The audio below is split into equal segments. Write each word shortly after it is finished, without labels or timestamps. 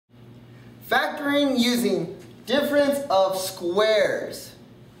Factoring using difference of squares.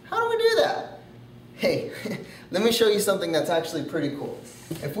 How do we do that? Hey, let me show you something that's actually pretty cool.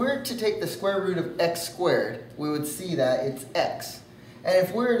 If we were to take the square root of x squared, we would see that it's x. And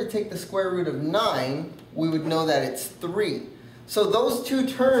if we were to take the square root of 9, we would know that it's 3. So those two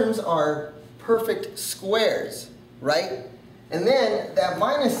terms are perfect squares, right? And then that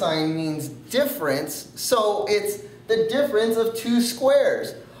minus sign means difference, so it's the difference of two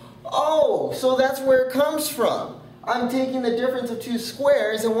squares. Oh, so that's where it comes from. I'm taking the difference of two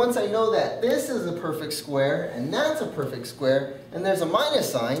squares, and once I know that this is a perfect square and that's a perfect square, and there's a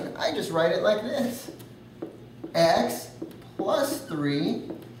minus sign, I just write it like this. X plus 3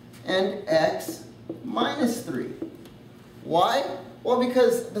 and x minus 3. Why? Well,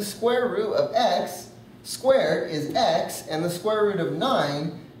 because the square root of x squared is x, and the square root of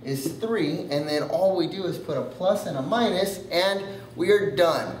 9 is 3, and then all we do is put a plus and a minus, and we are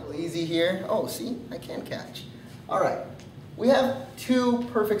done. Easy here. Oh, see? I can catch. All right. We have two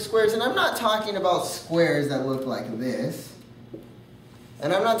perfect squares, and I'm not talking about squares that look like this.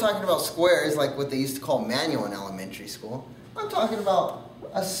 And I'm not talking about squares like what they used to call manual in elementary school. I'm talking about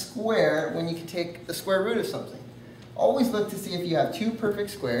a square when you can take the square root of something. Always look to see if you have two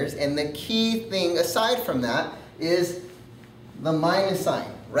perfect squares, and the key thing aside from that is the minus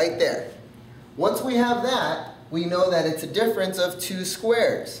sign right there. Once we have that, we know that it's a difference of two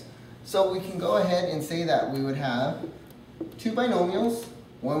squares. So we can go ahead and say that we would have two binomials.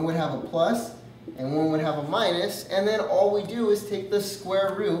 One would have a plus and one would have a minus, and then all we do is take the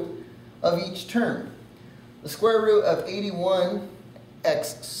square root of each term. The square root of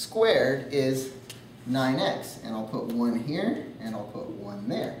 81x squared is 9x, and I'll put 1 here and I'll put 1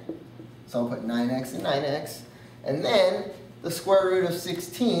 there. So I'll put 9x and 9x, and then the square root of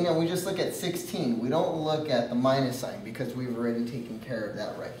 16, and we just look at 16. We don't look at the minus sign because we've already taken care of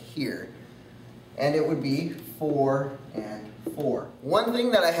that right here. And it would be 4 and 4. One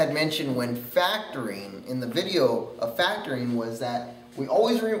thing that I had mentioned when factoring in the video of factoring was that we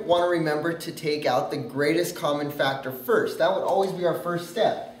always want to remember to take out the greatest common factor first. That would always be our first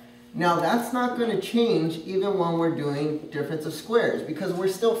step. Now that's not going to change even when we're doing difference of squares because we're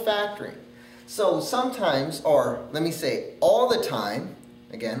still factoring. So sometimes, or let me say all the time,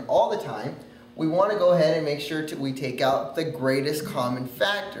 again, all the time, we want to go ahead and make sure we take out the greatest common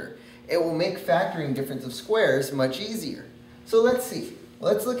factor. It will make factoring difference of squares much easier. So let's see.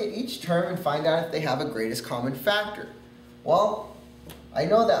 Let's look at each term and find out if they have a greatest common factor. Well, I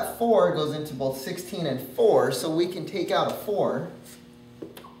know that 4 goes into both 16 and 4, so we can take out a 4.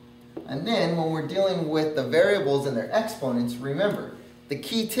 And then when we're dealing with the variables and their exponents, remember, the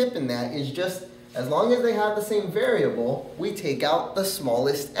key tip in that is just as long as they have the same variable, we take out the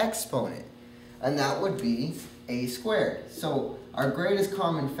smallest exponent. And that would be a squared. So our greatest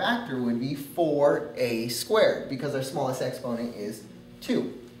common factor would be 4a squared because our smallest exponent is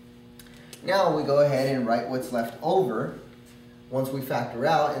 2. Now we go ahead and write what's left over once we factor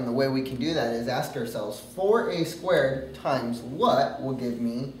out, and the way we can do that is ask ourselves 4a squared times what will give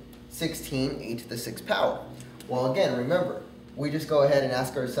me 16a to the 6th power. Well, again, remember, we just go ahead and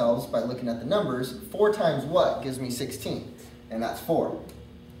ask ourselves by looking at the numbers, 4 times what gives me 16? And that's 4.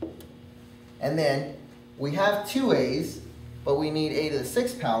 And then we have 2a's, but we need a to the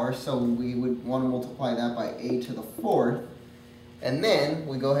 6th power, so we would want to multiply that by a to the 4th. And then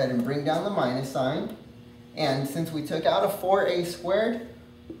we go ahead and bring down the minus sign. And since we took out a 4a squared,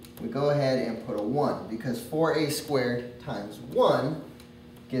 we go ahead and put a 1, because 4a squared times 1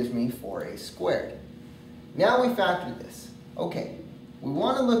 gives me 4a squared. Now we factor this. Okay, we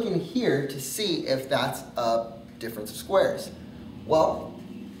want to look in here to see if that's a difference of squares. Well,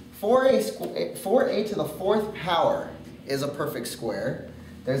 4a to the 4th power is a perfect square.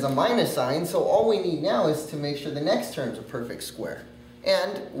 There's a minus sign, so all we need now is to make sure the next term's a perfect square.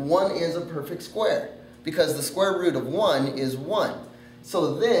 And 1 is a perfect square, because the square root of 1 is 1.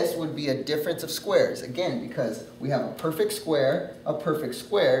 So this would be a difference of squares, again, because we have a perfect square,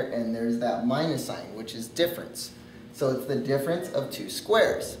 and there's that minus sign, which is difference. So it's the difference of two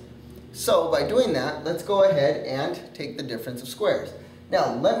squares. So by doing that, let's go ahead and take the difference of squares.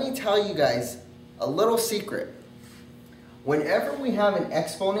 Now, let me tell you guys a little secret. Whenever we have an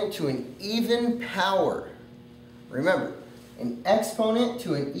exponent to an even power, remember, an exponent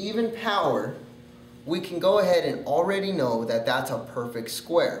to an even power, we can go ahead and already know that that's a perfect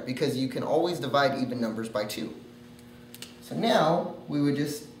square because you can always divide even numbers by 2. So now we would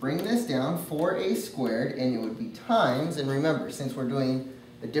just bring this down, 4a squared, and it would be times, and remember, since we're doing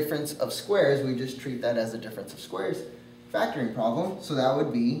the difference of squares, we just treat that as a difference of squares factoring problem. So that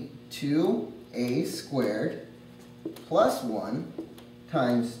would be 2a squared plus 1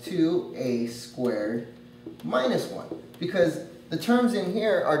 times 2a squared minus 1. Because the terms in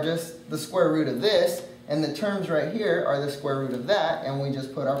here are just the square root of this, and the terms right here are the square root of that, and we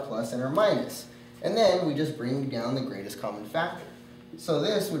just put our plus and our minus. And then we just bring down the greatest common factor. So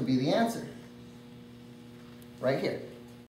this would be the answer, right here.